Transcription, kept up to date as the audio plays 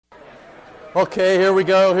Okay, here we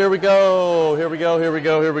go, here we go, here we go, here we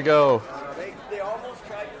go, here we go. They almost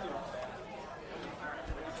tried to lose.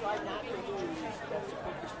 Tried not to lose. That's the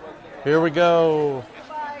quickest way. Here we go.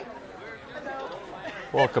 Goodbye. Hello.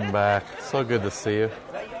 Welcome back. So good to see you.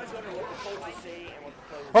 Now you guys wonder what the coaches say and what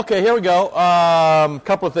the players Okay, here we go.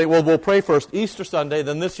 Couple of things. Well, we'll pray first. Easter Sunday,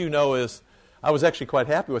 then this is, I was actually quite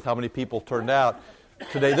happy with how many people turned out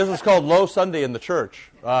today. This is called Low Sunday in the church.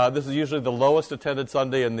 This is usually the lowest attended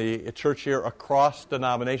Sunday in the church year across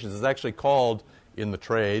denominations. It's actually called, in the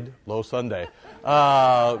trade, Low Sunday,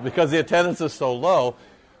 because the attendance is so low.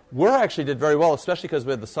 We actually did very well, especially because we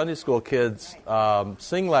had the Sunday school kids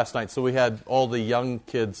sing last night. So we had all the young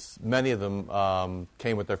kids, many of them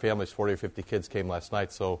came with their families, 40 or 50 kids came last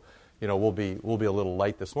night. So, we'll be a little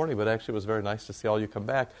light this morning, but actually it was very nice to see all you come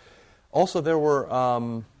back. Also, there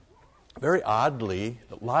were... very oddly,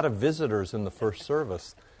 a lot of visitors in the first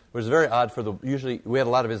service. It was very odd usually we had a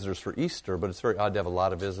lot of visitors for Easter, but it's very odd to have a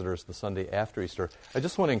lot of visitors the Sunday after Easter. I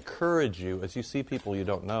just want to encourage you, as you see people you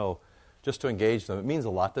don't know, just to engage them. It means a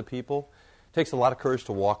lot to people. It takes a lot of courage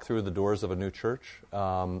to walk through the doors of a new church.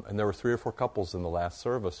 And there were 3 or 4 couples in the last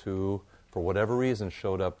service who, for whatever reason,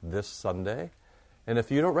 showed up this Sunday. And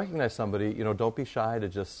if you don't recognize somebody, don't be shy to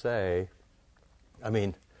just say, I'm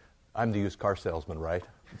the used car salesman, right?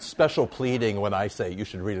 Special pleading when I say you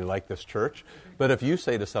should really like this church. But if you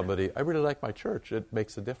say to somebody, I really like my church, it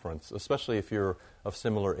makes a difference, especially if you're of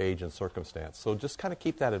similar age and circumstance. So just kind of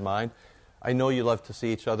keep that in mind. I know you love to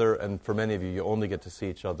see each other, and for many of you only get to see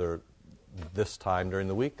each other this time during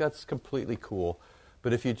the week. That's completely cool.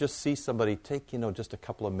 But if you just see somebody, take, just a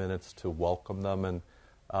couple of minutes to welcome them. And,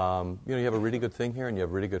 you have a really good thing here, and you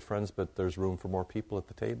have really good friends, but there's room for more people at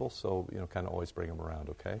the table. So, kind of always bring them around,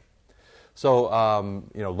 okay? So,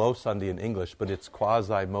 Low Sunday in English, but it's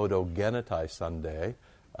Quasi-Modo Genitai Sunday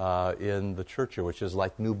in the church here, which is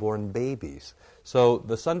like newborn babies. So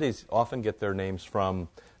the Sundays often get their names from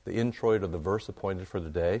the introit or the verse appointed for the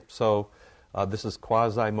day. So this is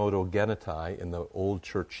Quasi-Modo Genitai in the old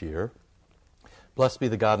church year. Blessed be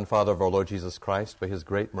the God and Father of our Lord Jesus Christ. By His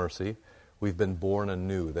great mercy, we've been born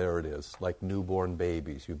anew. There it is, like newborn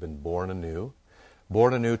babies. You've been born anew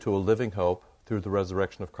to a living hope, through the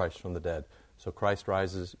resurrection of Christ from the dead. So Christ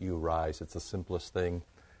rises, you rise. It's the simplest thing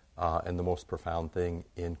and the most profound thing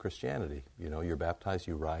in Christianity. You're baptized,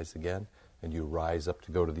 you rise again, and you rise up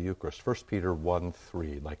to go to the Eucharist. 1 Peter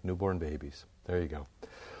 1:3, like newborn babies. There you go.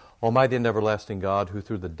 Almighty and everlasting God, who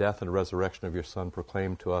through the death and resurrection of your Son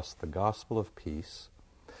proclaimed to us the gospel of peace,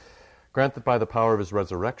 grant that by the power of His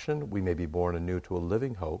resurrection we may be born anew to a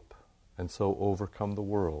living hope, and so overcome the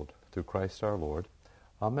world. Through Christ our Lord.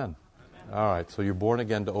 Amen. All right, so you're born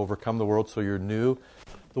again to overcome the world, so you're new.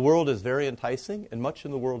 The world is very enticing, and much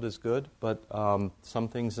in the world is good, but some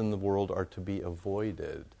things in the world are to be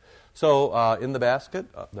avoided. So in the basket,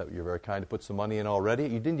 that you're very kind to put some money in already.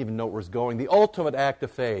 You didn't even know where it was going. The ultimate act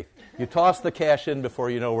of faith. You toss the cash in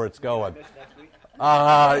before you know where it's going.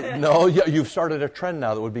 No, you've started a trend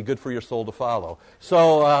now that would be good for your soul to follow.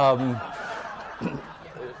 So...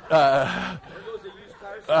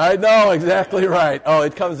 I know, exactly right. Oh,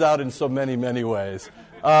 it comes out in so many, many ways.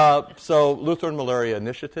 So Lutheran Malaria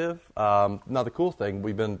Initiative. Now the cool thing,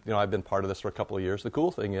 I've been part of this for a couple of years. The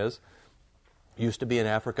cool thing is, used to be in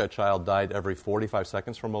Africa, a child died every 45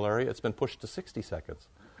 seconds from malaria. It's been pushed to 60 seconds,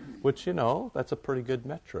 which, that's a pretty good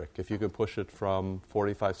metric if you can push it from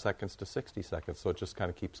 45 seconds to 60 seconds. So it just kind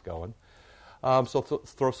of keeps going. So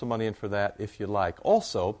throw some money in for that if you like.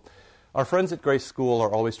 Also, our friends at Grace School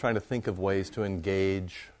are always trying to think of ways to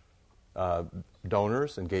engage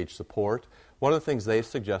donors, engage support. One of the things they've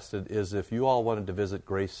suggested is if you all wanted to visit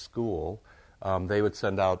Grace School, they would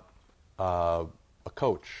send out a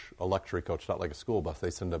coach, a luxury coach, not like a school bus.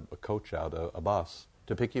 They send a coach out, a bus,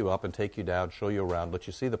 to pick you up and take you down, show you around, let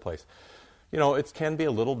you see the place. It can be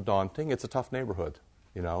a little daunting. It's a tough neighborhood.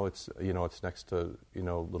 It's next to,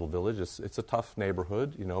 little village. It's a tough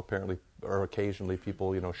neighborhood. Apparently or occasionally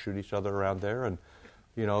people, shoot each other around there. And,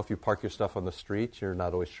 if you park your stuff on the street, you're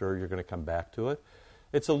not always sure you're going to come back to it.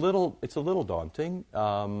 It's a little daunting.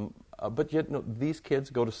 But yet, these kids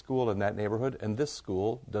go to school in that neighborhood, and this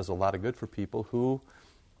school does a lot of good for people who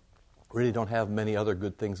really don't have many other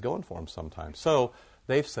good things going for them sometimes. So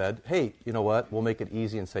they've said, hey, you know what, we'll make it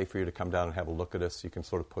easy and safe for you to come down and have a look at us. You can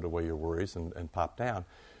sort of put away your worries and pop down.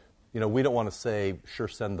 We don't want to say, sure,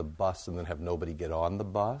 send the bus and then have nobody get on the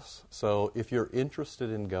bus. So if you're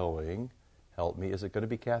interested in going, help me, is it going to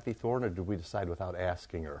be Kathy Thorne, or did we decide without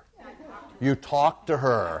asking her? You talk to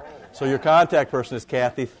her. So your contact person is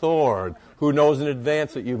Kathy Thorne, who knows in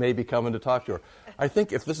advance that you may be coming to talk to her. I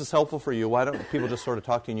think if this is helpful for you, why don't people just sort of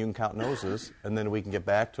talk to you and you can count noses, and then we can get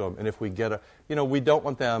back to them. And if we get we don't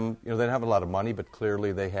want them, they don't have a lot of money, but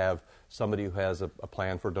clearly they have somebody who has a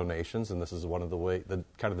plan for donations, and this is one of the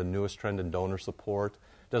kind of the newest trend in donor support.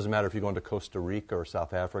 Doesn't matter if you're going to Costa Rica or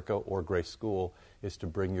South Africa or Grace School, is to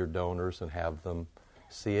bring your donors and have them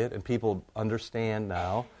see it. And people understand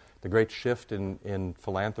now the great shift in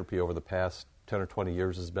philanthropy over the past 10 or 20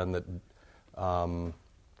 years has been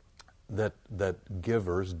that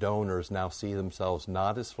givers, donors, now see themselves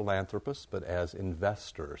not as philanthropists but as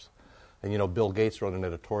investors. And Bill Gates wrote an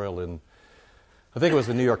editorial in, I think it was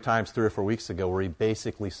the New York Times 3 or 4 weeks ago, where he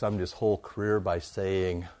basically summed his whole career by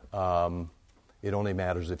saying it only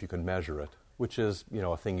matters if you can measure it, which is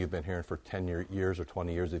a thing you've been hearing for 10 years or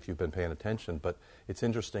 20 years if you've been paying attention. But it's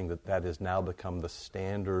interesting that has now become the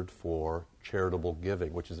standard for charitable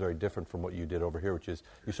giving, which is very different from what you did over here, which is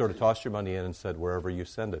you sort of tossed your money in and said wherever you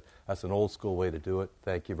send it. That's an old school way to do it.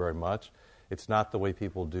 Thank you very much. It's not the way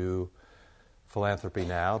people do philanthropy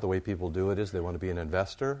now. The way people do it is they want to be an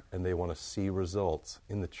investor and they want to see results.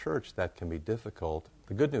 In the church, that can be difficult.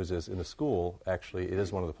 The good news is in the school, actually, it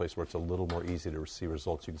is one of the places where it's a little more easy to see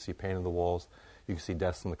results. You can see paint on the walls. You can see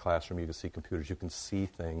desks in the classroom. You can see computers. You can see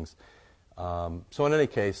things. So in any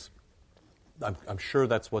case, I'm sure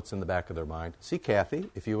that's what's in the back of their mind. See Kathy,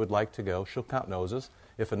 if you would like to go. She'll count noses.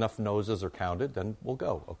 If enough noses are counted, then we'll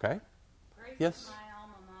go, okay? Grace Yes? is my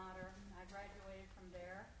alma mater. I graduated from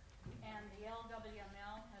there. And the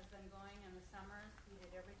LWML has been going in the summers. We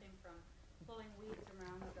did everything from pulling weeds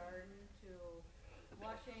around the garden to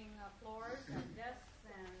washing floors and desks.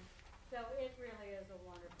 And so it really is a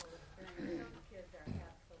wonderful experience. Those kids are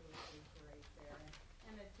absolutely great there.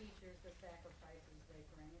 And the teachers, the sacrifices they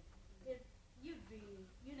bring. It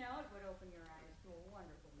would open your eyes to a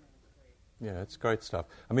wonderful ministry. Yeah, it's great stuff.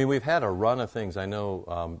 I mean, we've had a run of things. I know,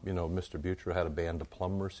 Mr. Butcher had a band of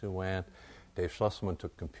plumbers who went. Dave Schlusselman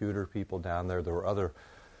took computer people down there. There were other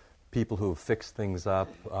people who fixed things up.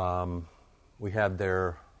 We had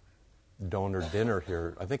their donor dinner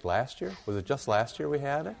here, I think last year. Was it just last year we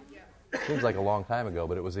had it? Yeah. Seems like a long time ago,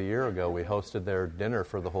 but it was a year ago. We hosted their dinner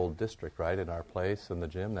for the whole district, right, in our place in the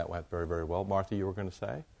gym. That went very, very well. Martha, you were going to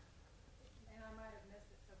say?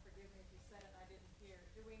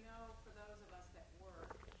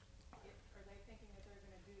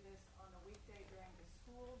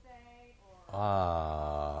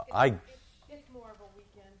 It's more of a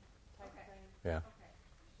weekend type of thing. Yeah. Okay.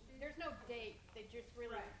 There's no date. They just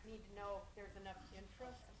really need to know if there's enough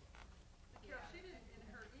interest. Yeah, she didn't, in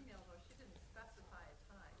her email though, she didn't specify a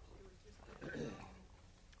time. She was just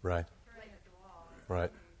Right. throwing at the wall.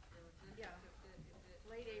 Right. Yeah.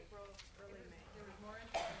 Late April, early May. There was more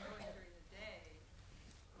interest in going during the day.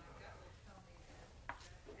 My gut would tell me that.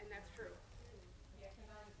 And that's true. Yeah,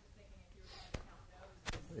 because I was just thinking if you were trying to count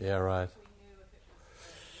noses, Yeah, right. we knew if it was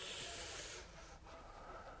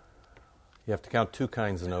You have to count two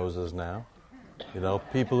kinds of noses now.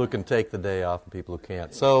 People who can take the day off and people who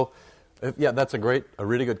can't. So, that's a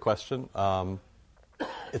really good question.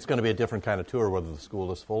 It's going to be a different kind of tour whether the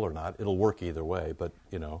school is full or not. It'll work either way, but,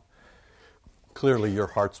 clearly your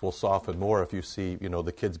hearts will soften more if you see,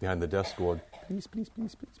 the kids behind the desk going, please, please,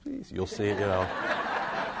 please, please, please. You'll see,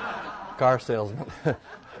 car salesman.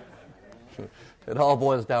 It all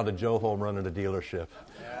boils down to Joe home running a dealership.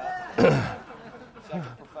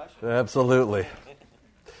 Second profession. Absolutely.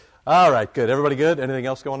 All right, good. Everybody good? Anything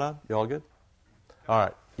else going on? You all good? All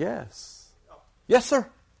right. Yes. Yes, sir.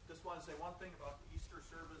 Just want to say one thing about the Easter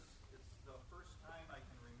service. It's the first time I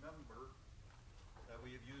can remember that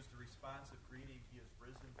we have used the responsive greeting, He is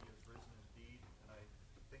risen indeed, and I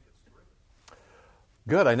think it's terrific.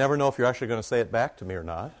 Good. I never know if you're actually going to say it back to me or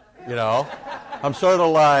not. I'm sort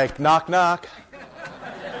of like, knock, knock.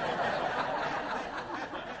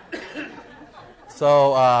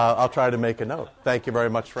 So I'll try to make a note. Thank you very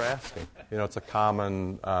much for asking. It's a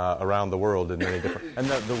common around the world in many different. And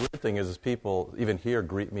the weird thing is people even here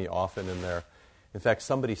greet me often in their. In fact,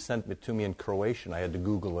 somebody sent it to me in Croatian. I had to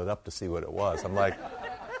Google it up to see what it was. I'm like,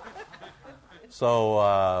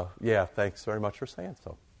 so thanks very much for saying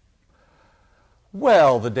so.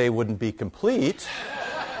 Well, the day wouldn't be complete.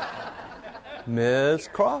 Ms.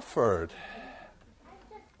 Crawford.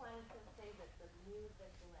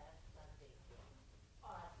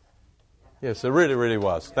 Yes, it really, really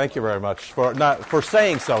was. Thank you very much for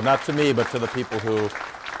saying so, not to me, but to the people who.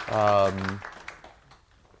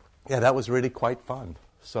 That was really quite fun.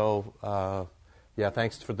 So,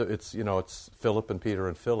 thanks for it's Philip and Peter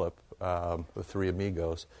and Philip, the three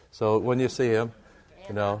amigos. So when you see him,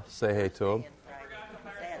 say hey to him.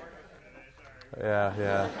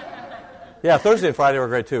 Yeah. Yeah, Thursday and Friday were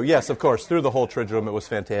great too. Yes, of course. Through the whole Triduum, it was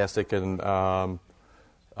fantastic, and so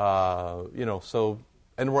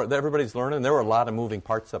everybody's learning. There were a lot of moving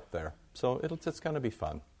parts up there, so it's going to be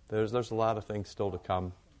fun. There's a lot of things still to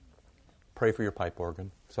come. Pray for your pipe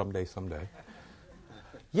organ someday.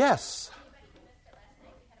 Yes.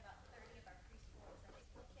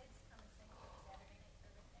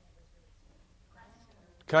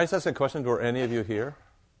 Can I just ask a question? Were any of you here?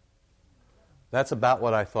 That's about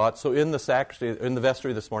what I thought. So in the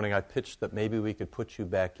vestry this morning, I pitched that maybe we could put you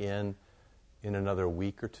back in another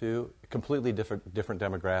week or two. A completely different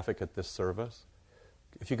demographic at this service.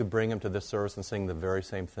 If you could bring them to this service and sing the very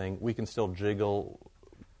same thing, we can still jiggle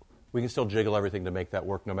everything to make that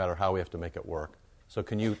work, no matter how we have to make it work. So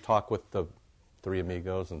can you talk with the three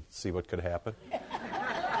amigos and see what could happen? All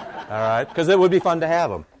right, because it would be fun to have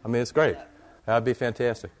them. I mean, it's great. That would be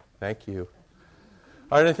fantastic. Thank you.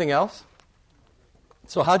 All right, anything else?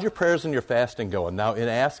 So how'd your prayers and your fasting go? And now in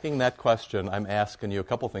asking that question, I'm asking you a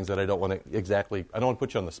couple things that I don't want to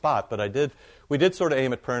put you on the spot, but we did sort of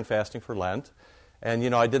aim at prayer and fasting for Lent. And,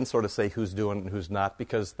 I didn't sort of say who's doing it and who's not,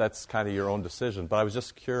 because that's kind of your own decision. But I was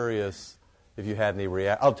just curious if you had any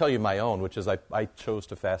I'll tell you my own, which is I chose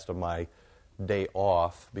to fast on my day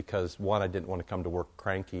off because, one, I didn't want to come to work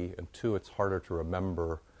cranky, and two, it's harder to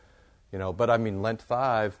remember. But I mean, Lent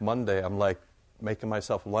 5, Monday, I'm like making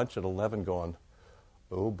myself lunch at 11 going,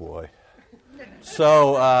 oh boy.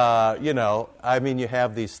 So, I mean, you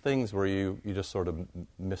have these things where you just sort of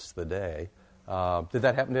miss the day. Did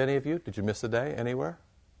that happen to any of you? Did you miss a day anywhere?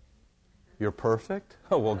 You're perfect?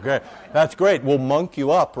 Oh, well, great. That's great. We'll monk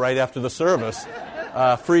you up right after the service.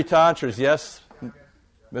 Free tonsures, yes,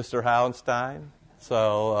 Mr. Hauenstein?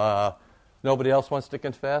 So, nobody else wants to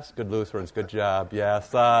confess? Good Lutherans, good job,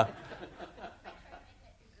 yes.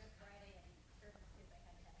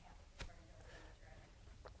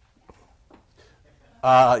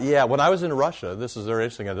 When I was in Russia, this is very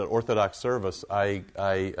interesting. At an Orthodox service, an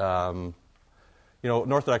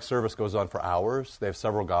Orthodox service goes on for hours. They have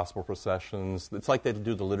several gospel processions. It's like they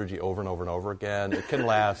do the liturgy over and over and over again. It can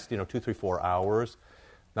last, 2, 3, 4 hours.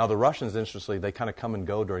 Now, the Russians, interestingly, they kind of come and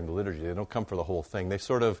go during the liturgy. They don't come for the whole thing. It's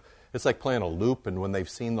like playing a loop, and when they've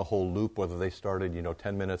seen the whole loop, whether they started,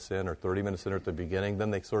 10 minutes in or 30 minutes in or at the beginning, then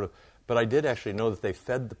they but I did actually know that they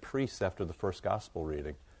fed the priests after the first gospel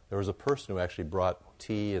reading. There was a person who actually brought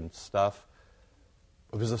tea and stuff.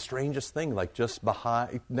 It was the strangest thing, like just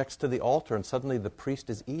next to the altar, and suddenly the priest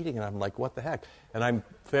is eating, and I'm like, what the heck? And I'm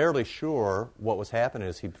fairly sure what was happening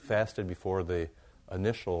is he fasted before the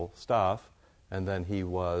initial stuff, and then he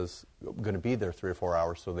was going to be there 3 or 4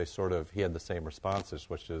 hours, so he had the same responses,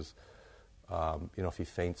 which is, if he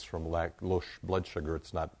faints from low blood sugar,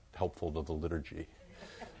 it's not helpful to the liturgy.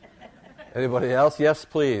 Anybody else? Yes,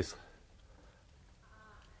 please.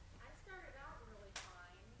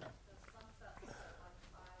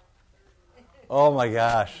 Oh my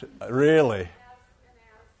gosh, really?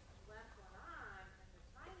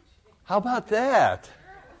 How about that?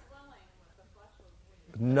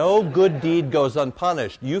 No good deed goes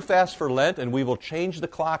unpunished. You fast for Lent, and we will change the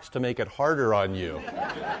clocks to make it harder on you.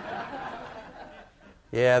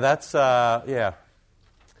 Yeah, that's, yeah.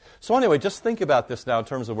 So anyway, just think about this now in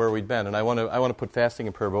terms of where we've been, and I want to put fasting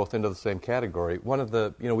and prayer both into the same category. One of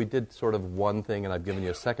the, we did sort of one thing, and I've given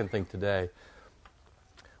you a second thing today.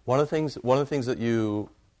 One of the things that you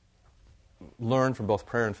learn from both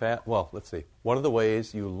prayer and fast. Well, let's see. One of the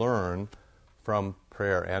ways you learn from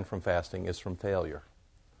prayer and from fasting is from failure.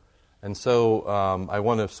 And so I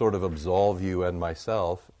want to sort of absolve you and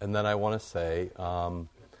myself, and then I want to say,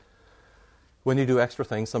 when you do extra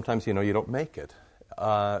things, sometimes you don't make it.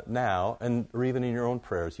 Now, or even in your own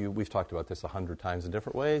prayers, we've talked about this 100 times in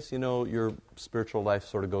different ways. Your spiritual life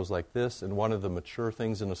sort of goes like this, and one of the mature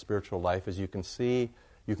things in a spiritual life is you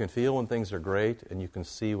can feel when things are great, and you can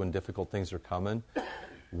see when difficult things are coming.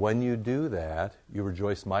 When you do that, you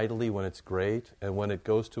rejoice mightily when it's great, and when it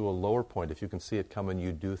goes to a lower point, if you can see it coming,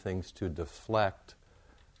 you do things to deflect,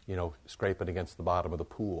 scrape it against the bottom of the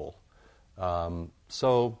pool.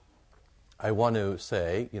 So I want to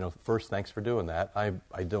say, first, thanks for doing that. I've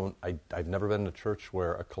never been in a church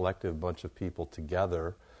where a collective bunch of people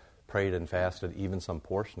together prayed and fasted, even some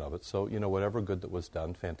portion of it. So, whatever good that was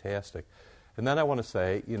done, fantastic. And then I want to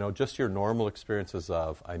say, just your normal experiences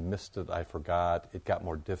of, I missed it, I forgot, it got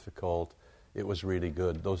more difficult, it was really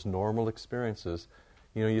good. Those normal experiences,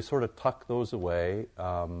 you sort of tuck those away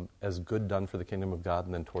as good done for the kingdom of God,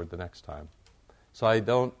 and then toward the next time. So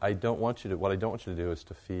what I don't want you to do is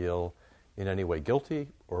to feel in any way guilty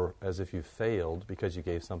or as if you failed because you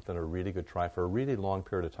gave something a really good try for a really long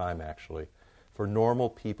period of time, actually. For normal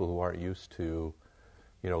people who aren't used to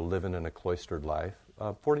living in a cloistered life,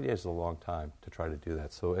 40 days is a long time to try to do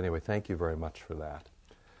that. So anyway, thank you very much for that.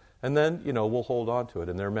 And then, we'll hold on to it.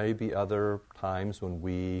 And there may be other times when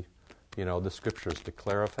we, the Scriptures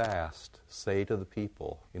declare a fast, say to the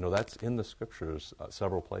people, that's in the Scriptures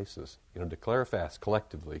several places. Declare a fast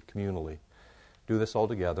collectively, communally. Do this all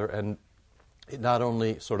together. And it not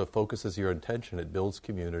only sort of focuses your intention, it builds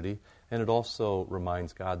community, and it also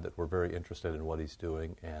reminds God that we're very interested in what He's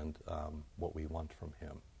doing and what we want from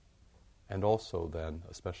Him. And also then,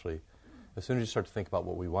 especially, as soon as you start to think about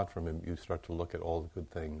what we want from Him, you start to look at all the good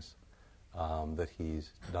things that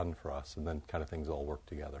He's done for us, and then kind of things all work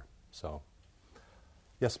together. So,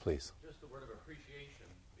 yes, please. Just a word of appreciation,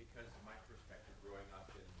 because from my perspective, growing up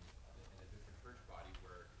in a different church body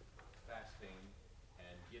where fasting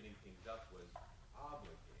and giving things up was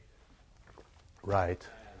obligated. Right.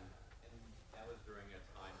 And that was during a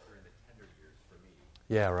time during the tender years for me.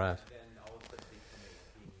 Yeah, right. And then all of a sudden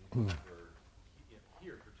being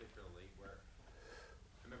here particularly, where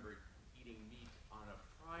I remember eating meat on a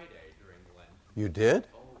Friday during Lent. You did?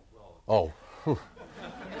 Oh, well. Oh. Well,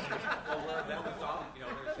 that was all,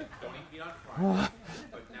 there's don't eat meat on Friday.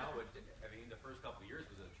 But now, the first couple of years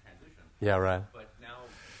was a transition. Yeah, right. But now,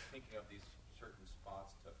 thinking of these certain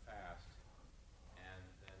spots to fast, and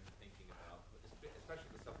then thinking about,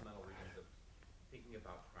 especially the supplemental readings of thinking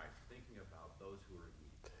about Christ, thinking about those who are in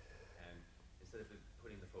need. And instead of it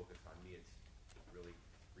putting the focus on me, it's really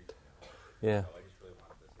reaching out. Yeah. So I just really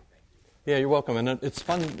wanted to say thank you. Yeah, you're welcome. And it's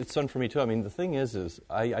fun. It's fun for me, too. I mean, the thing is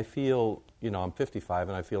I feel, I'm 55,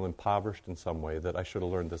 and I feel impoverished in some way that I should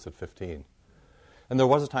have learned this at 15. And there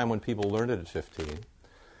was a time when people learned it at 15.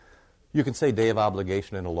 You can say day of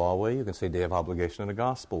obligation in a law way. You can say day of obligation in a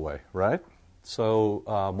gospel way, right? So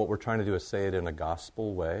what we're trying to do is say it in a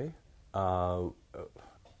gospel way. I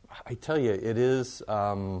tell you, it is,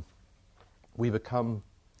 we become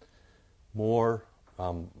more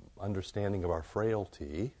understanding of our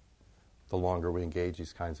frailty the longer we engage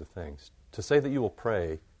these kinds of things. To say that you will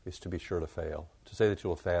pray is to be sure to fail. To say that you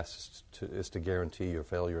will fast is to guarantee your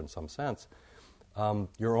failure in some sense.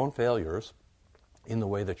 Your own failures, in the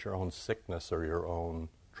way that your own sickness or your own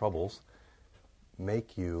troubles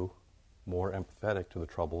make you more empathetic to the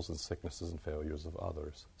troubles and sicknesses and failures of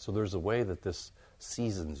others. So there's a way that this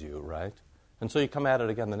seasons you, right? And so you come at it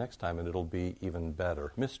again the next time and it'll be even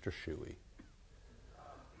better. Mr. Shuey.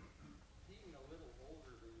 Being a little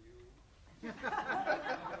older than you,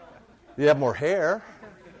 You have more hair.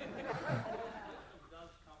 it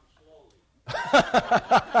does come slowly. I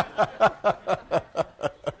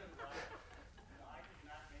did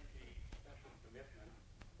not make a special commitment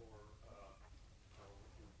for what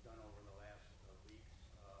we've done over the last weeks,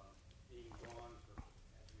 being gone as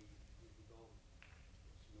we go.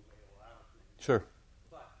 It's the way a lot of things. Sure.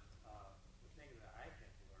 But the thing that I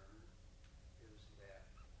have learned is that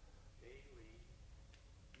daily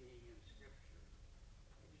being in Scripture,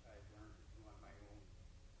 which I've learned to do on my own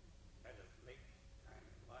at a late time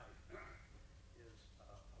in life, is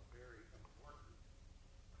a very important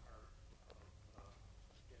part of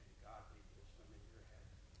getting godly wisdom in your head.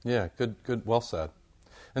 Yeah, good, well said.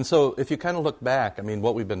 And so if you kind of look back, I mean,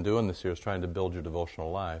 what we've been doing this year is trying to build your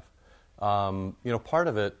devotional life. Part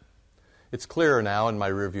of it, it's clearer now in my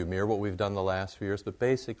rearview mirror what we've done the last few years,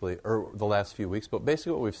 or the last few weeks, but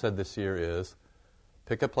basically what we've said this year is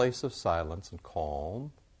pick a place of silence and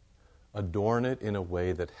calm, adorn it in a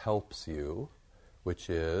way that helps you, which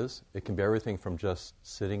is, it can be everything from just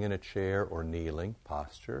sitting in a chair or kneeling,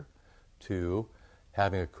 posture, to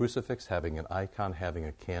having a crucifix, having an icon, having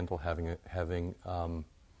a candle, having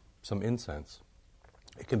some incense.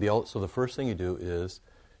 It can be so the first thing you do is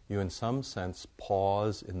you, in some sense,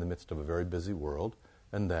 pause in the midst of a very busy world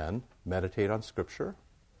and then meditate on Scripture,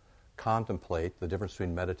 contemplate. The difference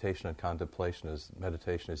between meditation and contemplation is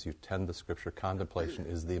meditation is you tend the Scripture, contemplation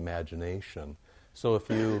is the imagination. So if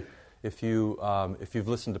you've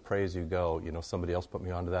listened to Pray As You Go, somebody else put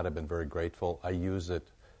me onto that. I've been very grateful. I use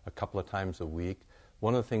it a couple of times a week.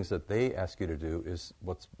 One of the things that they ask you to do is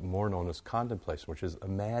what's more known as contemplation, which is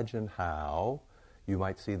imagine how you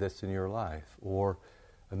might see this in your life, or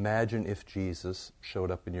imagine if Jesus showed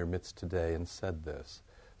up in your midst today and said this.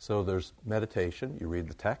 So there's meditation, you read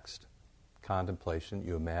the text, contemplation,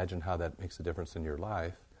 you imagine how that makes a difference in your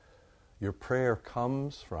life. Your prayer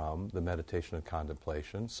comes from the meditation and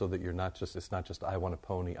contemplation, so that it's not just I want a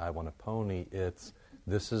pony, it's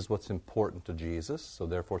this is what's important to Jesus, so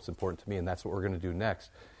therefore it's important to me, and that's what we're going to do next.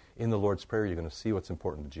 In the Lord's Prayer, you're going to see what's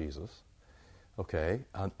important to Jesus. Okay,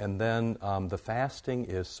 and then the fasting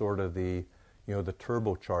is sort of the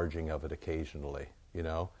turbocharging of it occasionally.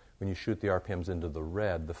 When you shoot the RPMs into the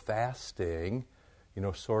red, the fasting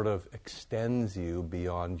sort of extends you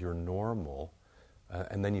beyond your normal,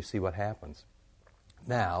 and then you see what happens.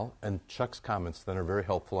 Now, and Chuck's comments then are very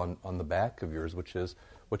helpful on the back of yours, which is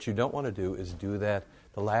what you don't want to do is do that.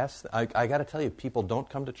 I got to tell you, people don't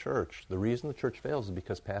come to church. The reason the church fails is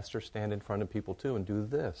because pastors stand in front of people too and do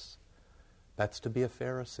this. That's to be a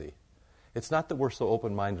Pharisee. It's not that we're so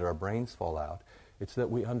open-minded our brains fall out. It's that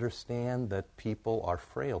we understand that people are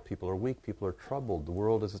frail, people are weak, people are troubled. The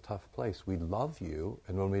world is a tough place. We love you,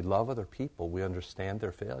 and when we love other people, we understand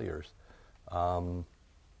their failures.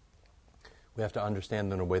 We have to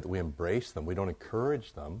understand them in a way that we embrace them. We don't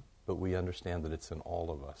encourage them, but we understand that it's in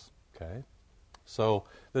all of us. Okay? So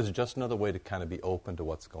this is just another way to kind of be open to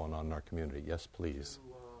what's going on in our community. Yes, please.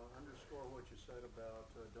 To underscore what you said about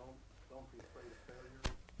don't be afraid of failure.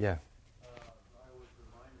 Yeah. I was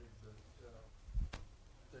reminded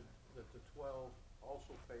that the 12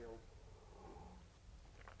 also failed.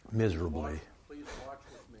 Miserably. Please watch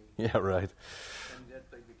with me. Yeah, right. And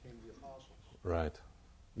yet they became the apostles. Right.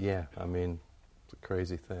 Yeah, I mean, it's a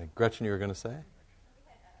crazy thing. Gretchen, you were going to say? We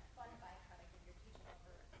had a fun byproduct of your teaching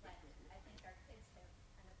over Lent. I think our kids have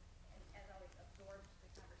kind of, as always, absorbed the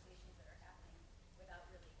conversations that are happening without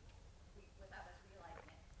us realizing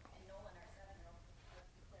it. And Nolan, our 7-year-old,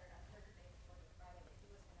 declared on Thursday, before Friday, that he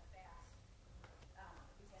was going to fast.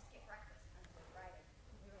 He was going to skip breakfast on Good Friday.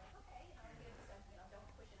 And we were like, okay, our kids said, don't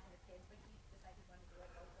push it on your kids. But he decided he wanted to do it.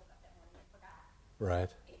 So he woke up that morning and forgot.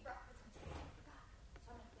 Right. Ate breakfast and said, I forgot.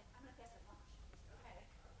 So I'm going to fast at lunch. Okay.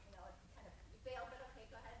 He failed, but okay,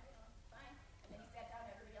 go ahead, fine. And then he sat down,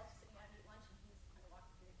 everybody else was sitting down to eat lunch, and he's kind of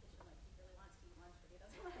walking through the kitchen like he really wants to eat lunch, but he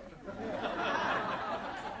doesn't want to.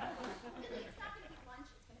 It's not going to be lunch,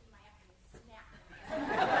 it's going to be my afternoon snack. I'm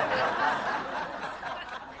not sure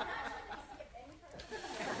that he skipped any part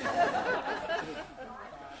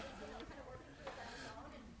of it. Kind of working through it on his own,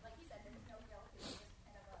 and like he said, there was no guilt, it was just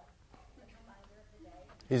kind of a reminder of the day.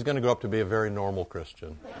 He's going to grow up to be a very normal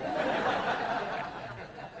Christian.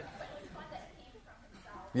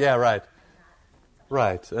 Yeah, right.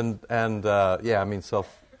 Right. And yeah, I mean,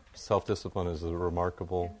 self-discipline is a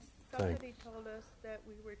remarkable thing. Somebody told us that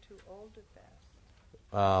we were too old to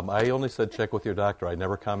fast. I only said check with your doctor. I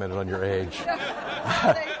never commented on your age.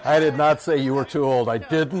 I did not say you were too old. I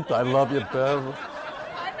didn't. I love you, Bev.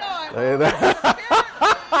 I know.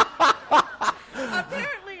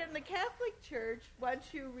 Apparently in the Catholic Church,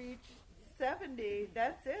 once you reach 70,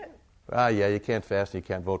 that's it. Yeah, you can't fast and you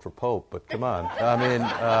can't vote for Pope, but come on. I mean,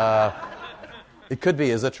 it could be.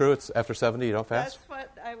 Is that true? It's after 70 you don't fast? That's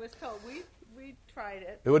what I was told. We tried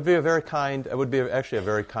it. It would be actually a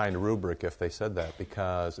very kind rubric if they said that,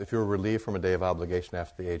 because if you were relieved from a day of obligation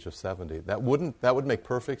after the age of 70, that would make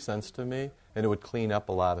perfect sense to me, and it would clean up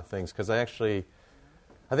a lot of things. Because I think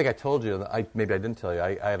I told you, maybe I didn't tell you,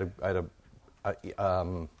 I had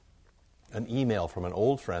an email from an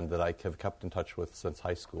old friend that I have kept in touch with since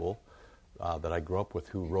high school, that I grew up with,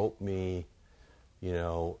 who wrote me,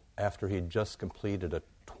 after he'd just completed a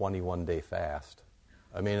 21-day fast.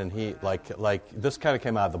 I mean, and he, like this kind of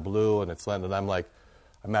came out of the blue, and it's Lent,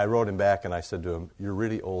 and I wrote him back, and I said to him, "You're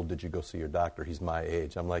really old. Did you go see your doctor? He's my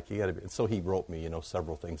age." I'm like, "You got to be." So he wrote me,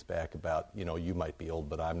 several things back about, you might be old,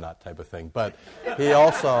 but I'm not, type of thing. But he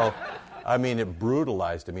also, it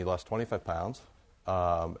brutalized him. He lost 25 pounds.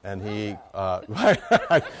 And he,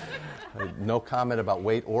 no comment about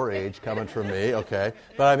weight or age coming from me, okay.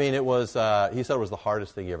 But it was, he said it was the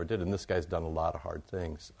hardest thing he ever did, and this guy's done a lot of hard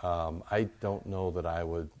things. I don't know that I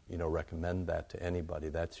would, recommend that to anybody.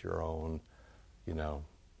 That's your own,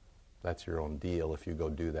 that's your own deal if you go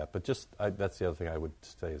do that. But that's the other thing I would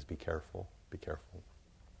say is be careful. Be careful.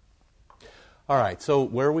 All right, so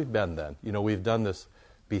where we've been then, we've done this.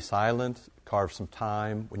 Be silent, carve some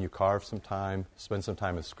time. When you carve some time, spend some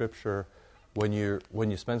time in Scripture. When you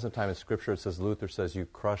spend some time in Scripture, Luther says you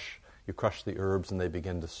crush the herbs and they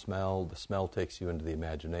begin to smell. The smell takes you into the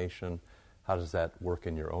imagination. How does that work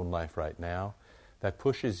in your own life right now? That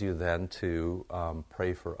pushes you then to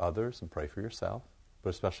pray for others and pray for yourself,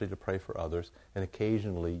 but especially to pray for others. And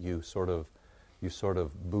occasionally you sort of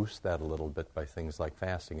boost that a little bit by things like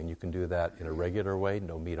fasting. And you can do that in a regular way,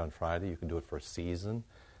 no meat on Friday. You can do it for a season,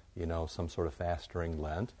 some sort of fast during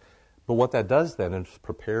Lent. But what that does then is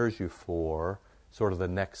prepares you for sort of the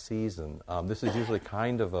next season. This is usually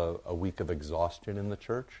kind of a week of exhaustion in the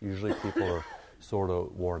church. Usually people are sort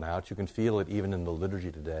of worn out. You can feel it even in the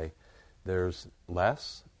liturgy today. There's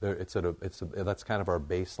less. That's kind of our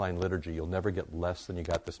baseline liturgy. You'll never get less than you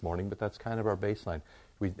got this morning, but that's kind of our baseline.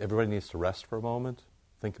 Everybody needs to rest for a moment,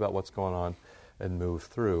 think about what's going on, and move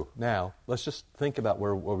through. Now, let's just think about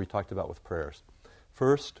where we talked about with prayers.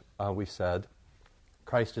 First, we said,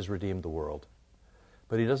 Christ has redeemed the world.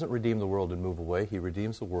 But he doesn't redeem the world and move away. He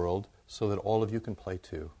redeems the world so that all of you can play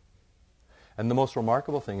too. And the most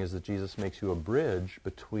remarkable thing is that Jesus makes you a bridge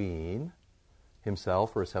between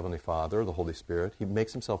himself or his heavenly Father, the Holy Spirit. He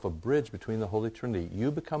makes himself a bridge between the Holy Trinity.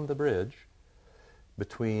 You become the bridge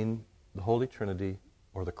between the Holy Trinity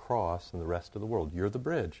or the cross and the rest of the world. You're the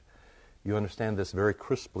bridge. You understand this very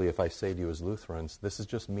crisply if I say to you as Lutherans, this is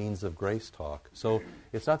just means of grace talk. So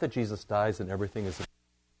it's not that Jesus dies and everything is...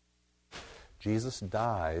 Jesus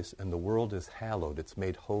dies and the world is hallowed. It's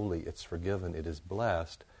made holy. It's forgiven. It is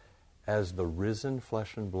blessed as the risen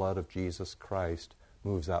flesh and blood of Jesus Christ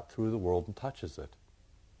moves out through the world and touches it.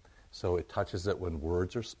 So it touches it when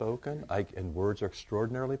words are spoken, and words are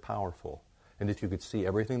extraordinarily powerful. And if you could see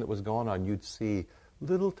everything that was going on, you'd see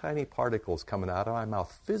little tiny particles coming out of my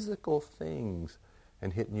mouth, physical things,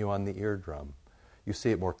 and hitting you on the eardrum. You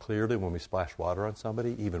see it more clearly when we splash water on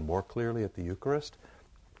somebody, even more clearly at the Eucharist.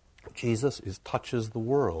 Jesus touches the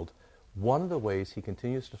world. One of the ways he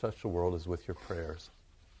continues to touch the world is with your prayers.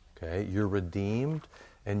 Okay? You're redeemed,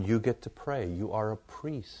 and you get to pray. You are a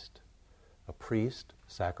priest. A priest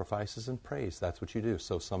sacrifices and prays. That's what you do.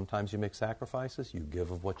 So sometimes you make sacrifices. You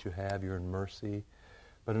give of what you have. You're in mercy.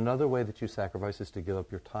 But another way that you sacrifice is to give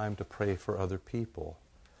up your time to pray for other people.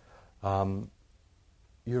 You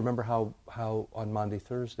remember how on Maundy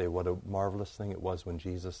Thursday, what a marvelous thing it was when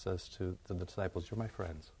Jesus says to the disciples, you're my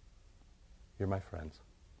friends. You're my friends.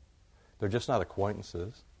 They're just not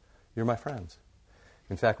acquaintances. You're my friends.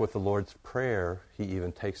 In fact, with the Lord's Prayer, he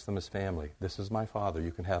even takes them as family. This is my Father.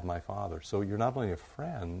 You can have my Father. So you're not only a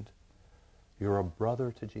friend, you're a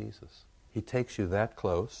brother to Jesus. He takes you that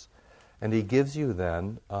close. And he gives you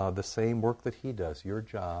then the same work that he does. Your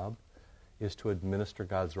job is to administer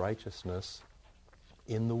God's righteousness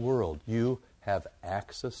in the world. You have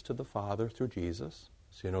access to the Father through Jesus.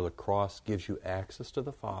 So you know the cross gives you access to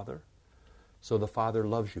the Father. So the Father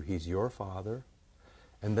loves you. He's your Father.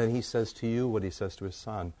 And then he says to you what he says to his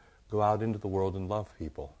Son, go out into the world and love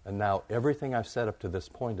people. And now everything I've said up to this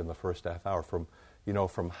point in the first half hour, from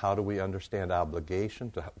how do we understand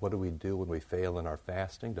obligation, to what do we do when we fail in our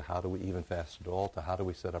fasting, to how do we even fast at all, to how do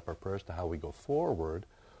we set up our prayers, to how we go forward,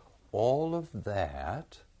 all of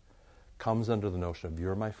that comes under the notion of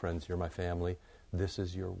you're my friends, you're my family, this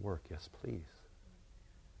is your work. Yes, please.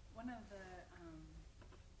 One of the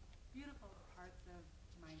beautiful parts of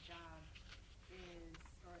my job is,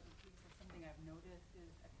 or at least something I've noticed,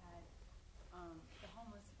 is I've had the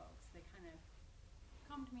homeless folks, they kind of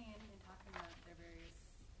come to me and talk about their various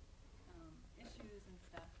issues and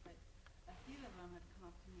stuff, but a few of them have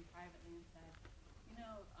come up to me privately and said,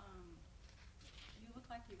 you look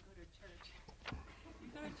like you go to church. You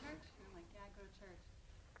go to church? And I'm like, yeah, I go to church.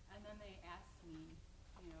 And then they ask me,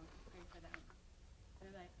 to pray for them.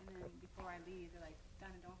 They're like, and then before I leave, they're like,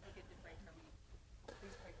 Donna, don't forget to pray for me.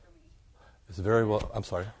 Please pray for me. It's very well, I'm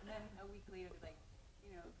sorry. And then a week later, like,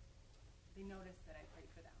 they notice that I prayed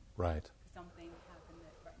for them. Right. Something happened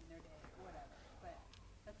that brightened their day or whatever. But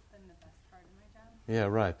that's been the best part of my job. Yeah,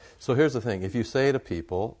 right. So here's the thing. If you say to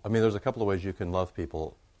people, there's a couple of ways you can love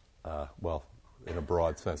people, in a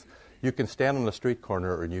broad sense. You can stand on the street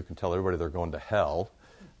corner and you can tell everybody they're going to hell,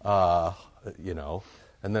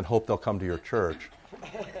 and then hope they'll come to your church.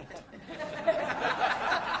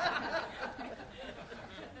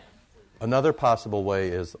 Another possible way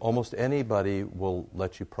is almost anybody will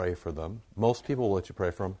let you pray for them. Most people will let you pray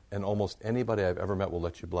for them, and almost anybody I've ever met will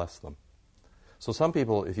let you bless them. So some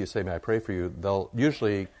people, if you say, may I pray for you,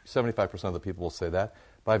 usually 75% of the people will say that,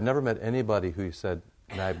 but I've never met anybody who said,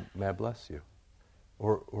 may I bless you?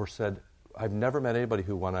 Or said, I've never met anybody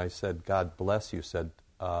who, when I said, God bless you, said,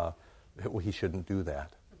 he shouldn't do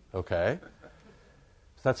that. Okay?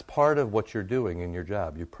 So that's part of what you're doing in your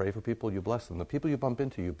job. You pray for people, you bless them. The people you bump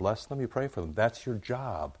into, you bless them, you pray for them. That's your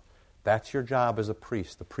job. That's your job as a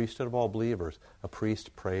priest, the priesthood of all believers. A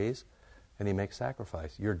priest prays, and he makes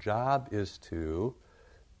sacrifice. Your job is to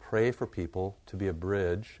pray for people, to be a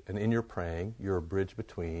bridge, and in your praying, you're a bridge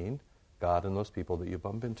between God and those people that you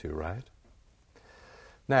bump into, right?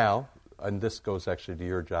 Now, and this goes actually to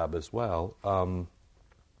your job as well,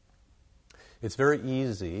 it's very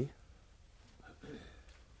easy.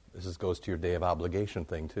 This goes to your day of obligation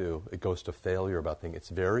thing, too. It goes to failure about things. It's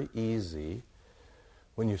very easy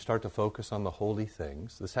when you start to focus on the holy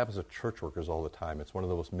things. This happens to church workers all the time. It's one of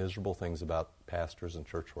the most miserable things about pastors and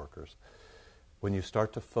church workers. When you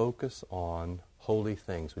start to focus on holy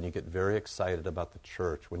things, when you get very excited about the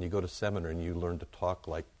church, when you go to seminary and you learn to talk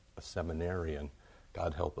like a seminarian,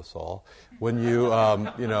 God help us all. When you,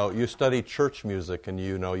 you study church music and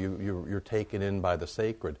you're taken in by the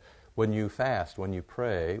sacred. When you fast, when you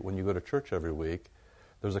pray, when you go to church every week,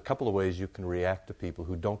 there's a couple of ways you can react to people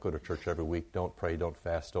who don't go to church every week, don't pray, don't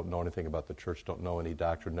fast, don't know anything about the church, don't know any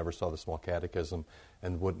doctrine, never saw the small catechism,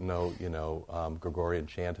 and wouldn't know, Gregorian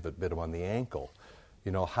chant if it bit them on the ankle.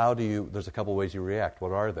 There's a couple of ways you react.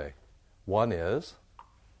 What are they? One is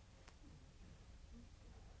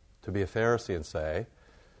to be a Pharisee and say,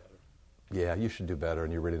 yeah, you should do better,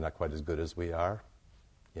 and you're really not quite as good as we are.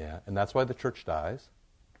 Yeah, and that's why the church dies.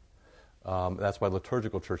 That's why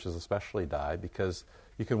liturgical churches especially die, because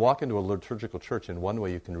you can walk into a liturgical church, in one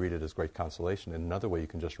way you can read it as great consolation, and another way you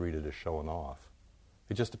can just read it as showing off.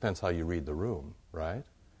 It just depends how you read the room, right?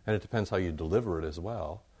 And it depends how you deliver it as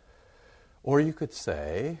well. Or you could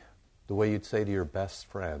say, the way you'd say to your best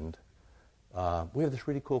friend, we have this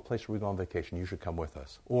really cool place where we go on vacation, you should come with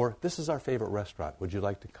us. Or, this is our favorite restaurant, would you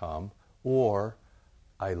like to come? Or,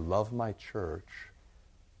 I love my church,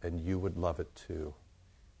 and you would love it too.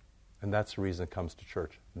 And that's the reason it comes to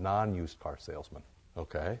church. Non-used car salesman,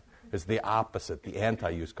 okay? It's the opposite, the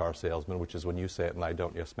anti-used car salesman, which is when you say it and I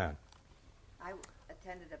don't. Yes, ma'am. I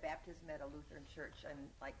attended a baptism at a Lutheran church in,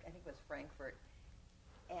 I think it was Frankfurt.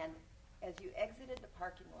 And as you exited the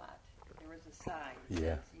parking lot, there was a sign that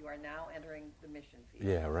says, you are now entering the mission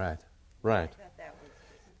field. Yeah, right. I thought that was...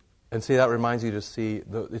 And see, that reminds you to see,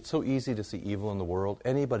 it's so easy to see evil in the world.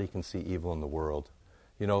 Anybody can see evil in the world.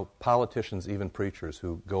 Politicians, even preachers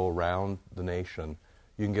who go around the nation,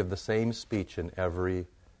 you can give the same speech in every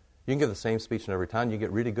town. You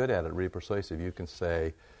get really good at it, really persuasive. You can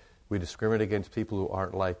say, we discriminate against people who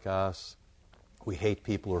aren't like us. We hate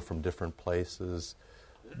people who are from different places.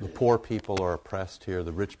 The poor people are oppressed here.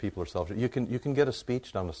 The rich people are selfish. You can get a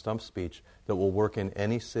speech down, a stump speech, that will work in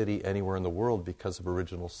any city, anywhere in the world because of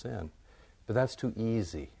original sin. But that's too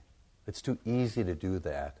easy. It's too easy to do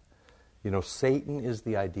that. Satan is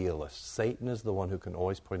the idealist. Satan is the one who can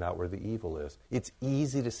always point out where the evil is. It's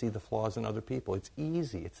easy to see the flaws in other people. It's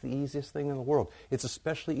easy. It's the easiest thing in the world. It's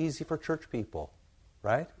especially easy for church people,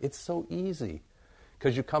 right? It's so easy.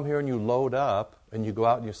 Because you come here and you load up and you go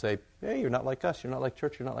out and you say, hey, you're not like us. You're not like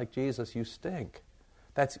church. You're not like Jesus. You stink.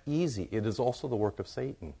 That's easy. It is also the work of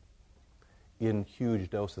Satan in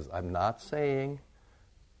huge doses. I'm not saying...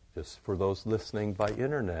 just for those listening by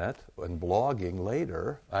internet and blogging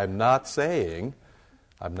later, I'm not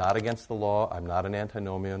against the law. I'm not an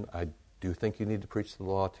antinomian. I do think you need to preach the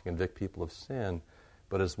law to convict people of sin.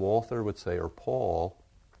 But as Walther would say, or Paul,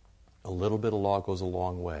 a little bit of law goes a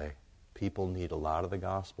long way. People need a lot of the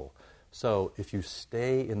gospel. So if you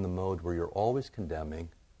stay in the mode where you're always condemning,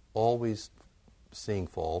 always seeing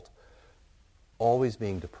fault, always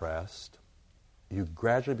being depressed, you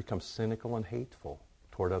gradually become cynical and hateful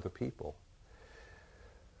toward other people.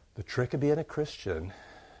 The trick of being a Christian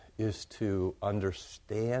is to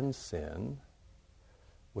understand sin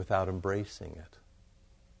without embracing it.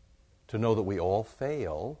 To know that we all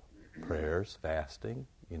fail, prayers, fasting,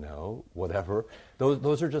 whatever.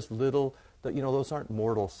 Those are just little, those aren't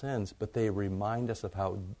mortal sins, but they remind us of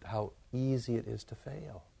how easy it is to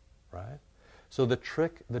fail, right? So the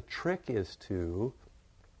trick is to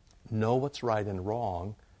know what's right and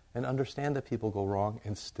wrong and understand that people go wrong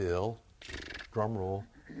and still, drum roll,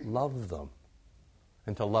 love them.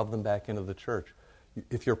 And to love them back into the church.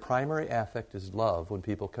 If your primary affect is love, when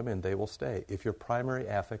people come in, they will stay. If your primary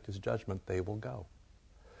affect is judgment, they will go.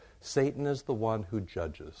 Satan is the one who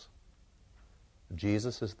judges.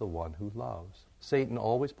 Jesus is the one who loves. Satan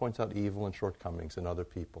always points out evil and shortcomings in other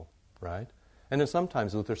people, right? And then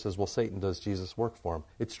sometimes Luther says, well, Satan does Jesus' work for him.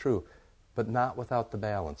 It's true, but not without the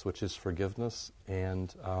balance, which is forgiveness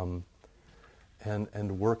and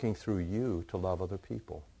working through you to love other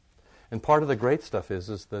people. And part of the great stuff is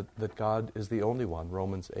that God is the only one,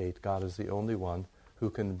 Romans 8, God is the only one who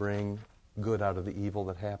can bring good out of the evil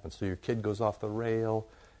that happens. So your kid goes off the rail,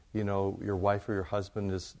 your wife or your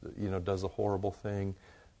husband does a horrible thing,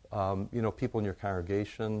 people in your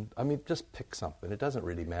congregation. I mean, just pick something. It doesn't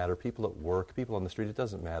really matter. People at work, people on the street, it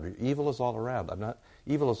doesn't matter. Evil is all around.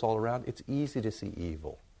 Evil is all around. It's easy to see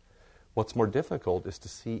evil. What's more difficult is to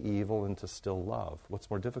see evil and to still love. What's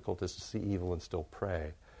more difficult is to see evil and still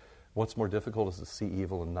pray. What's more difficult is to see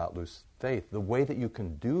evil and not lose faith. The way that you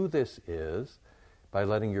can do this is by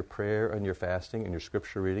letting your prayer and your fasting and your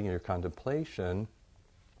scripture reading and your contemplation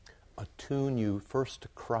attune you first to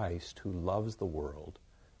Christ, who loves the world,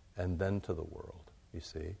 and then to the world, you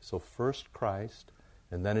see. So first Christ,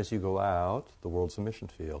 and then as you go out, the world's a mission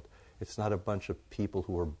field. It's not a bunch of people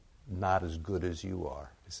who are not as good as you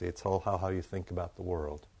are. You see, it's all how you think about the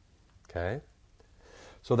world. Okay?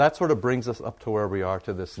 So that sort of brings us up to where we are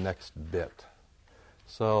to this next bit.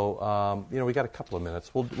 So, we got a couple of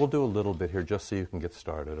minutes. We'll do a little bit here just so you can get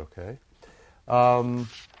started, okay?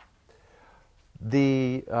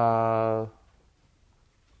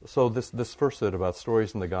 So this first bit about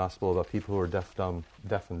stories in the gospel about people who are deaf and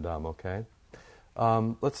dumb. Okay,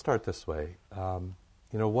 let's start this way.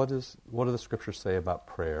 What do the scriptures say about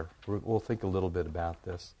prayer? We'll think a little bit about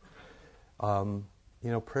this.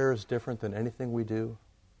 Prayer is different than anything we do,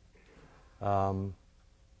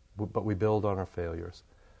 but we build on our failures.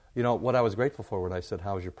 What I was grateful for when I said,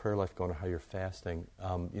 "How's your prayer life going?" or "How you're fasting?"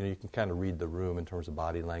 You can kind of read the room in terms of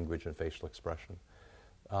body language and facial expression.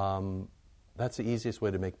 That's the easiest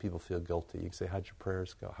way to make people feel guilty. You can say, "How'd your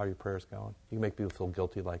prayers go? How are your prayers going?" You can make people feel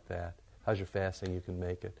guilty like that. "How's your fasting?" You can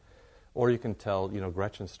make it. Or you can tell,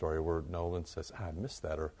 Gretchen's story where Nolan says, "I missed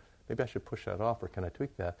that," or "Maybe I should push that off," or "Can I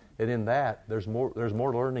tweak that?" And in that, there's more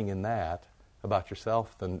learning in that about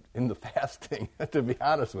yourself than in the fasting, to be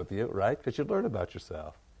honest with you, right? Because you learn about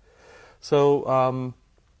yourself. So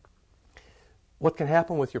what can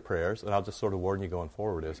happen with your prayers, and I'll just sort of warn you going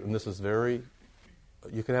forward is, and this is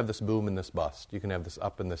you can have this boom and this bust. You can have this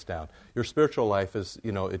up and this down. Your spiritual life is,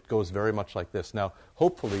 it goes very much like this. Now,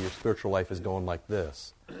 hopefully your spiritual life is going like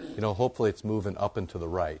this. Hopefully it's moving up and to the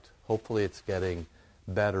right. Hopefully it's getting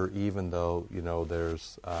better even though,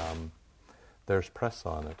 there's press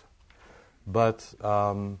on it. But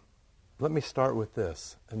let me start with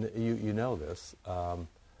this, and you know this.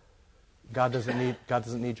 God doesn't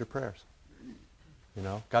need your prayers.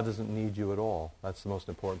 God doesn't need you at all. That's the most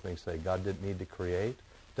important thing to say. God didn't need to create,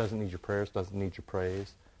 doesn't need your prayers, doesn't need your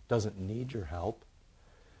praise, doesn't need your help.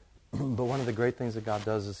 But one of the great things that God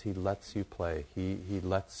does is He lets you play. He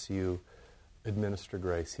lets you administer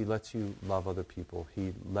grace. He lets you love other people.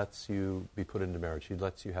 He lets you be put into marriage. He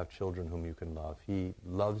lets you have children whom you can love. He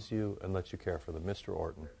loves you and lets you care for them. Mr.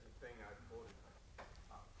 Orton. The thing I quoted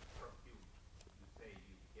from you say you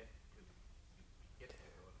get to go to church.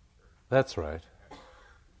 That's right.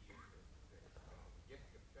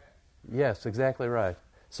 Yes, exactly right.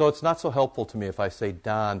 So it's not so helpful to me if I say,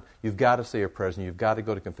 "Don, you've got to say your prayers and you've got to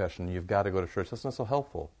go to confession and you've got to go to church." That's not so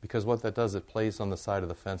helpful because what that does, it plays on the side of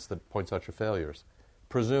the fence that points out your failures.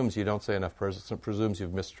 Presumes you don't say enough prayers. It presumes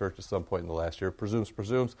you've missed church at some point in the last year.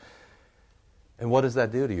 Presumes. And what does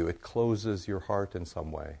that do to you? It closes your heart in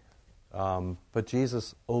some way. But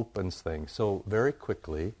Jesus opens things. So very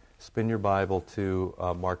quickly, spin your Bible to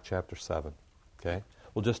Mark chapter 7. Okay?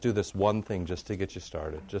 We'll just do this one thing just to get you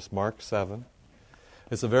started. Just Mark 7.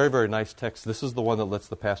 It's a very, very nice text. This is the one that lets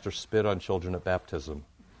the pastor spit on children at baptism.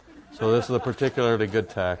 So this is a particularly good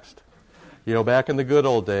text. Back in the good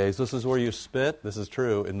old days, this is where you spit. This is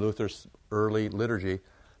true. In Luther's early liturgy,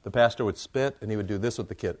 the pastor would spit, and he would do this with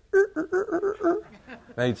the kid.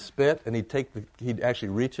 And he'd spit, and he'd actually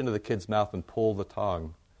reach into the kid's mouth and pull the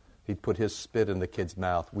tongue. He'd put his spit in the kid's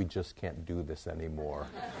mouth. We just can't do this anymore.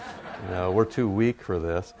 We're too weak for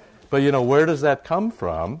this. But, where does that come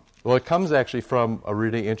from? Well, it comes actually from a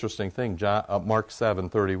really interesting thing. Mark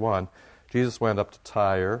 7:31. Jesus went up to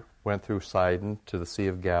Tyre, went through Sidon to the Sea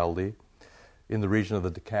of Galilee, in the region of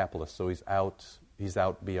the Decapolis. So he's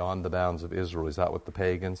out beyond the bounds of Israel. He's out with the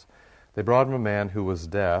pagans. They brought him a man who was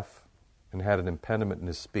deaf and had an impediment in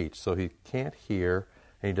his speech. So he can't hear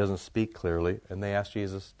and he doesn't speak clearly. And they asked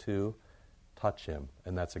Jesus to touch him.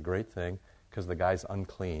 And that's a great thing because the guy's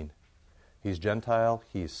unclean. He's Gentile,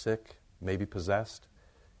 he's sick, maybe possessed,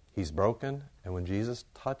 he's broken, and when Jesus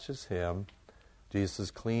touches him, Jesus is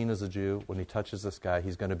clean as a Jew. When he touches this guy,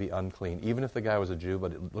 he's going to be unclean. Even if the guy was a Jew,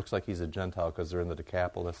 but it looks like he's a Gentile because they're in the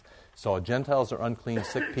Decapolis. So Gentiles are unclean,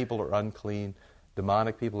 sick people are unclean,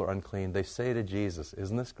 demonic people are unclean. They say to Jesus,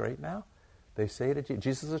 isn't this great now? They say to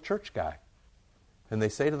Jesus is a church guy. And they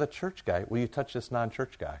say to the church guy, will you touch this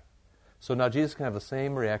non-church guy? So now Jesus can have the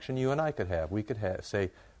same reaction you and I could have. We could say,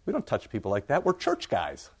 we don't touch people like that. We're church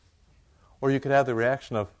guys. Or you could have the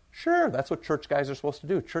reaction of, sure, that's what church guys are supposed to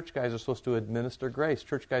do. Church guys are supposed to administer grace.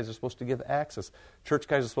 Church guys are supposed to give access. Church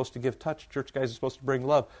guys are supposed to give touch. Church guys are supposed to bring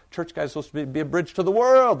love. Church guys are supposed to be a bridge to the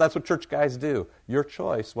world. That's what church guys do. Your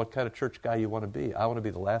choice, what kind of church guy you want to be. I want to be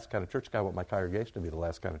the last kind of church guy. I want my congregation to be the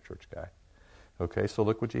last kind of church guy. Okay, so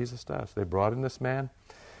look what Jesus does. They brought in this man,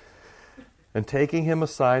 and taking him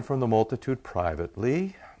aside from the multitude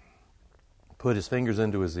privately, put his fingers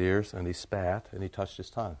into his ears, and he spat, and he touched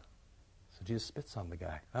his tongue. So Jesus spits on the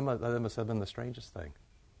guy. That must have been the strangest thing,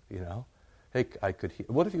 Hey, I could heal.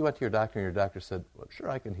 What if you went to your doctor, and your doctor said, well,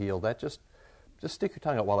 sure, I can heal that. Just stick your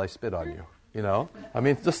tongue out while I spit on you, I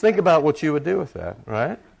mean, just think about what you would do with that,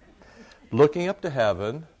 right? Looking up to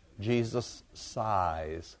heaven, Jesus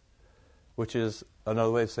sighs, which is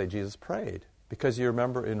another way to say Jesus prayed. Because you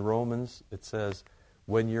remember in Romans, it says,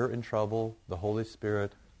 when you're in trouble, the Holy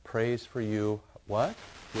Spirit prays for you, what?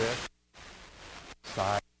 With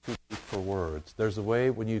sighs, for words. There's a way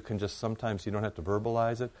when you can just, sometimes you don't have to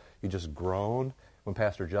verbalize it. You just groan. When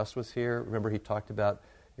Pastor Just was here, remember he talked about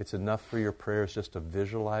it's enough for your prayers just to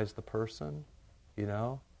visualize the person, you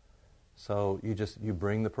know? So you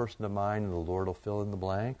bring the person to mind and the Lord will fill in the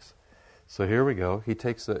blanks. So here we go. He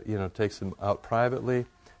takes him out privately,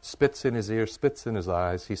 spits in his ears, spits in his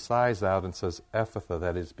eyes. He sighs out and says, Ephphatha,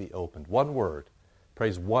 that is, be opened. One word.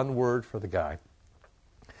 Prays one word for the guy.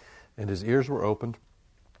 And his ears were opened,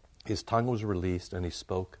 his tongue was released, and he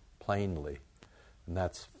spoke plainly. And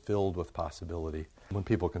that's filled with possibility when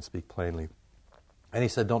people can speak plainly. And he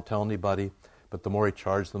said, don't tell anybody. But the more he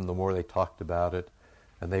charged them, the more they talked about it.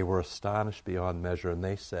 And they were astonished beyond measure. And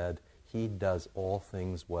they said, he does all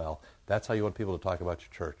things well. That's how you want people to talk about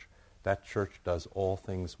your church. That church does all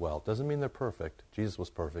things well. Doesn't mean they're perfect. Jesus was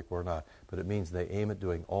perfect. We're not. But it means they aim at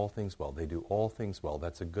doing all things well. They do all things well.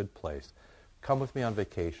 That's a good place. Come with me on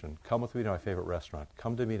vacation. Come with me to my favorite restaurant.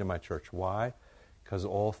 Come to me to my church. Why? Because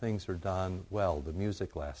all things are done well. The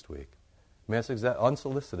music last week. I mean, that's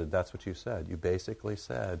unsolicited. That's what you said. You basically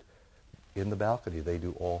said, in the balcony, they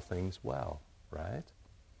do all things well, right?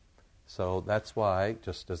 So that's why,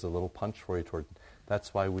 just as a little punch for you,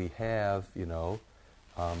 that's why we have,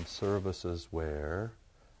 services where,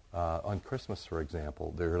 on Christmas, for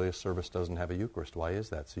example, the earliest service doesn't have a Eucharist. Why is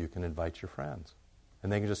that? So you can invite your friends.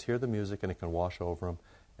 And they can just hear the music and it can wash over them,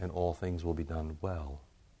 and all things will be done well,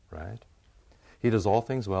 right? He does all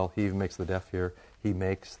things well. He even makes the deaf hear. He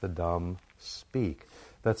makes the dumb speak.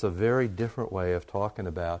 That's a very different way of talking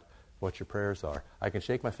about what your prayers are. I can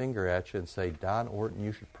shake my finger at you and say, Don Orton,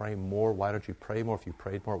 you should pray more. Why don't you pray more? If you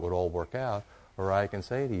prayed more, it would all work out. Or I can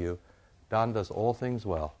say to you, Don does all things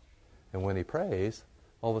well. And when he prays,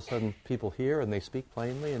 all of a sudden people hear and they speak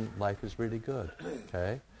plainly and life is really good.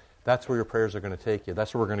 Okay? That's where your prayers are going to take you.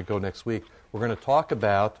 That's where we're going to go next week. We're going to talk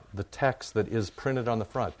about the text that is printed on the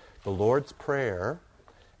front. The Lord's Prayer,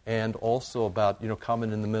 and also about,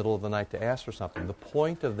 coming in the middle of the night to ask for something. The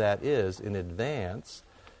point of that is, in advance,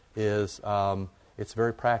 is it's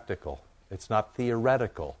very practical. It's not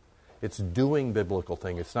theoretical. It's doing biblical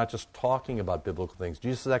things. It's not just talking about biblical things.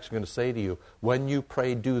 Jesus is actually going to say to you, when you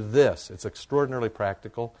pray, do this. It's extraordinarily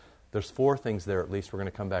practical. There's 4 things there at least. We're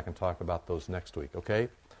going to come back and talk about those next week, okay?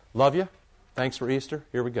 Love you. Thanks for Easter.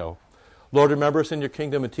 Here we go. Lord, remember us in your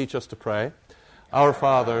kingdom and teach us to pray. Our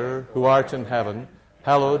Father, who art in heaven,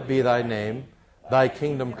 hallowed be thy name. Thy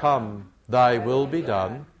kingdom come, thy will be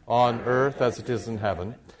done, on earth as it is in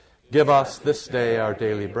heaven. Give us this day our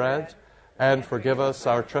daily bread, and forgive us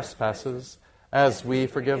our trespasses, as we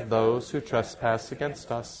forgive those who trespass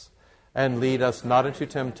against us. And lead us not into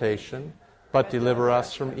temptation, but deliver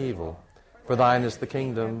us from evil. For thine is the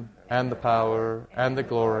kingdom, and the power, and the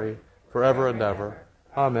glory, forever and ever.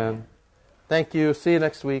 Amen. Thank you. See you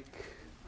next week.